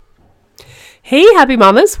Hey, happy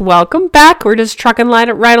mamas. Welcome back. We're just trucking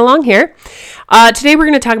right along here. Today, we're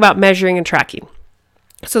going to talk about measuring and tracking.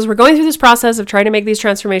 So as we're going through this process of trying to make these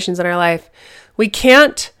transformations in our life, we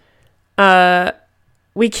can't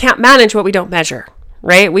manage what we don't measure,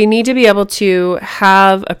 right? We need to be able to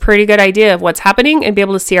have a pretty good idea of what's happening and be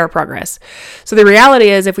able to see our progress. So the reality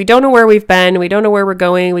is, if we don't know where we've been, we don't know where we're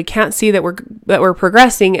going, we can't see that we're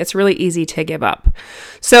progressing, it's really easy to give up.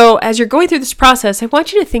 So as you're going through this process, I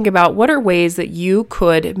want you to think about what are ways that you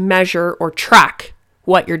could measure or track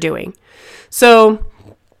what you're doing. So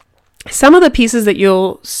some of the pieces that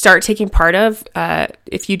you'll start taking part of,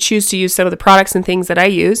 if you choose to use some of the products and things that I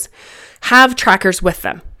use, have trackers with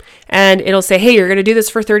them. And it'll say, hey, you're going to do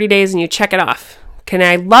this for 30 days and you check it off. And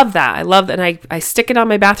I love that. I love that. And I stick it on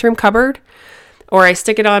my bathroom cupboard, or I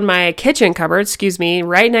stick it on my kitchen cupboard,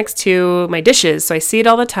 right next to my dishes. So I see it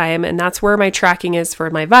all the time. And that's where my tracking is for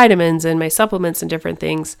my vitamins and my supplements and different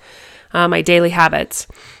things, my daily habits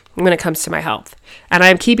when it comes to my health. And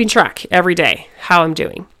I'm keeping track every day how I'm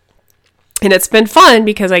doing. And it's been fun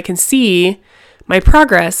because I can see my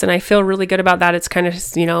progress and I feel really good about that. It's kind of,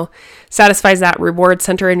 satisfies that reward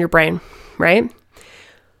center in your brain, right?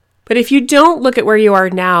 But if you don't look at where you are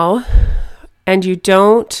now and you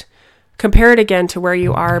don't compare it again to where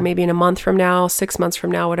you are maybe in a month from now, 6 months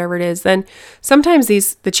from now, whatever it is, then sometimes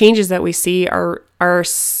the changes that we see are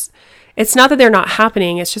it's not that they're not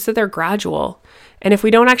happening, it's just that they're gradual. And if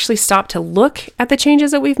we don't actually stop to look at the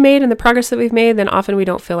changes that we've made and the progress that we've made, then often we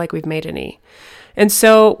don't feel like we've made any. And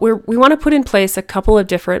so we want to put in place a couple of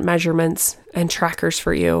different measurements and trackers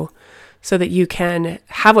for you so that you can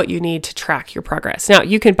have what you need to track your progress. Now,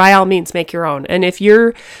 you can by all means make your own. And if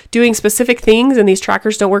you're doing specific things and these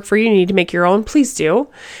trackers don't work for you, you need to make your own, please do.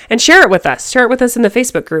 And share it with us. Share it with us in the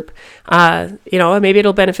Facebook group. Maybe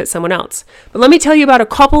it'll benefit someone else. But let me tell you about a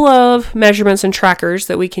couple of measurements and trackers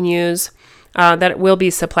that we can use that will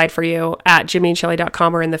be supplied for you at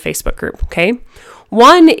jimmyandshelley.com or in the Facebook group, okay?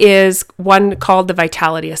 One is one called the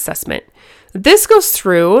Vitality Assessment. This goes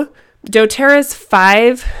through doTERRA's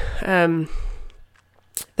 5,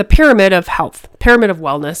 the pyramid of health, pyramid of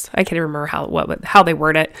wellness. I can't remember how they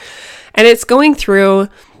word it. And it's going through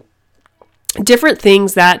different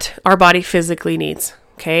things that our body physically needs,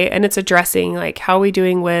 okay? And it's addressing like how are we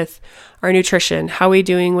doing with our nutrition, how are we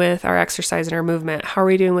doing with our exercise and our movement, how are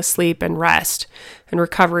we doing with sleep and rest and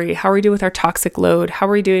recovery, how are we doing with our toxic load, how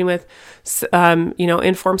are we doing with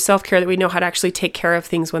informed self-care, that we know how to actually take care of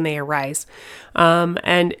things when they arise,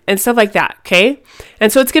 and stuff like that, okay?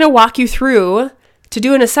 And so it's going to walk you through to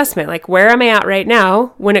do an assessment, like where am I at right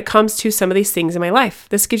now when it comes to some of these things in my life.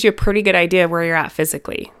 This gives you a pretty good idea of where you're at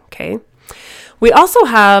physically, okay? We also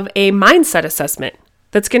have a mindset assessment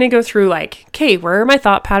that's going to go through like, okay, where are my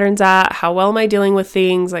thought patterns at? How well am I dealing with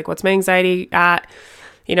things? Like, what's my anxiety at?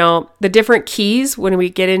 The different keys. When we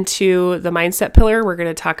get into the mindset pillar, we're going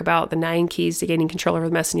to talk about the 9 keys to gaining control over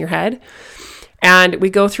the mess in your head. And we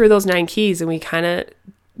go through those 9 keys and we kind of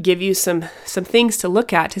give you some things to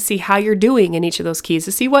look at to see how you're doing in each of those keys,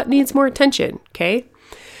 to see what needs more attention, okay?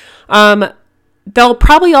 There'll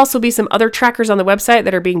probably also be some other trackers on the website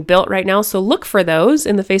that are being built right now. So look for those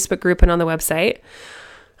in the Facebook group and on the website.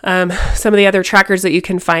 Some of the other trackers that you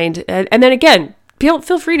can find. And then again,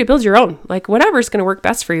 feel free to build your own, like whatever's going to work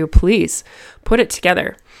best for you, please put it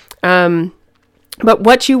together. But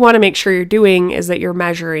what you want to make sure you're doing is that you're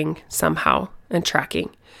measuring somehow and tracking.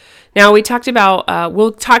 Now we talked about,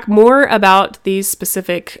 we'll talk more about these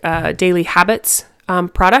specific daily habits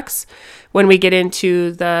products when we get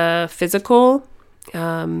into the physical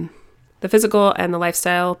and the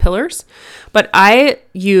lifestyle pillars. But I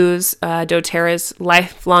use doTERRA's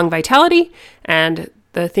Lifelong Vitality and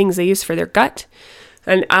the things they use for their gut.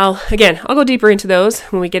 And I'll go deeper into those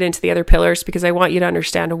when we get into the other pillars, because I want you to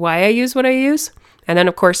understand why I use what I use. And then,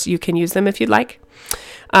 of course, you can use them if you'd like,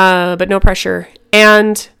 but no pressure.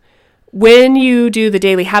 And when you do the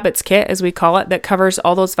Daily Habits Kit, as we call it, that covers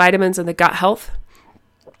all those vitamins and the gut health,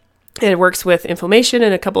 it works with inflammation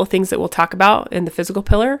and a couple of things that we'll talk about in the physical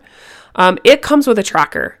pillar. It comes with a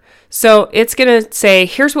tracker. So it's going to say,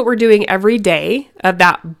 here's what we're doing every day of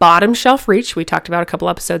that bottom shelf reach we talked about a couple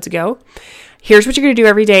episodes ago. Here's what you're going to do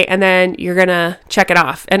every day, and then you're going to check it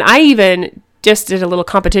off. And I even just did a little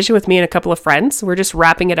competition with me and a couple of friends. We're just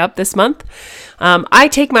wrapping it up this month. I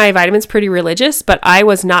take my vitamins pretty religious, but I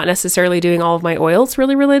was not necessarily doing all of my oils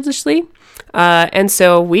really religiously. And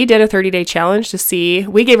so we did a 30-day challenge to see,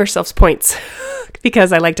 we gave ourselves points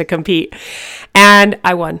because I like to compete. And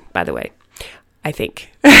I won, by the way, I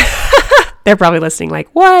think. They're probably listening like,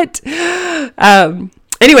 what?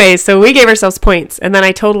 Anyway, so we gave ourselves points, and then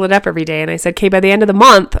I totaled it up every day. And I said, okay, by the end of the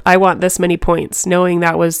month, I want this many points, knowing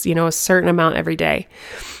that was, a certain amount every day.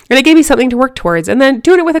 And it gave me something to work towards. And then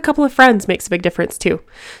doing it with a couple of friends makes a big difference too.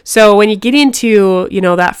 So when you get into,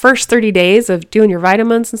 that first 30 days of doing your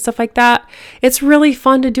vitamins and stuff like that, it's really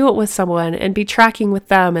fun to do it with someone and be tracking with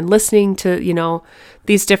them and listening to,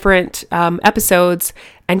 these different episodes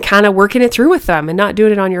and kind of working it through with them and not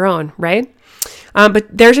doing it on your own, right? But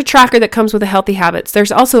there's a tracker that comes with the healthy habits.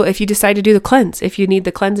 There's also, if you decide to do the cleanse, if you need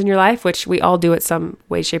the cleanse in your life, which we all do it some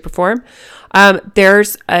way, shape, or form,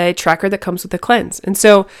 there's a tracker that comes with the cleanse. And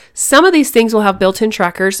so some of these things will have built-in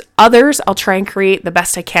trackers. Others, I'll try and create the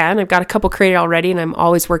best I can. I've got a couple created already, and I'm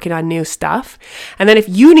always working on new stuff. And then if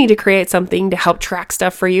you need to create something to help track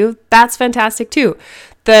stuff for you, that's fantastic too.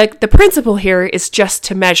 The principle here is just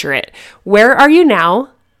to measure it. Where are you now?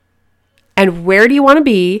 And where do you want to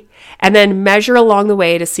be? And then measure along the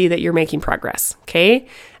way to see that you're making progress. Okay.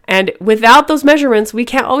 And without those measurements, we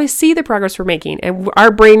can't always see the progress we're making. And our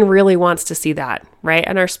brain really wants to see that, right?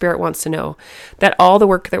 And our spirit wants to know that all the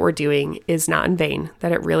work that we're doing is not in vain,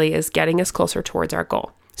 that it really is getting us closer towards our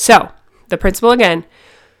goal. So the principle again,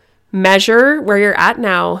 measure where you're at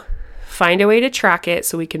now, find a way to track it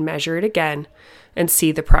so we can measure it again and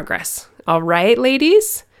see the progress. All right,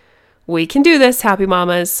 ladies, we can do this, happy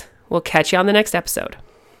mamas. We'll catch you on the next episode.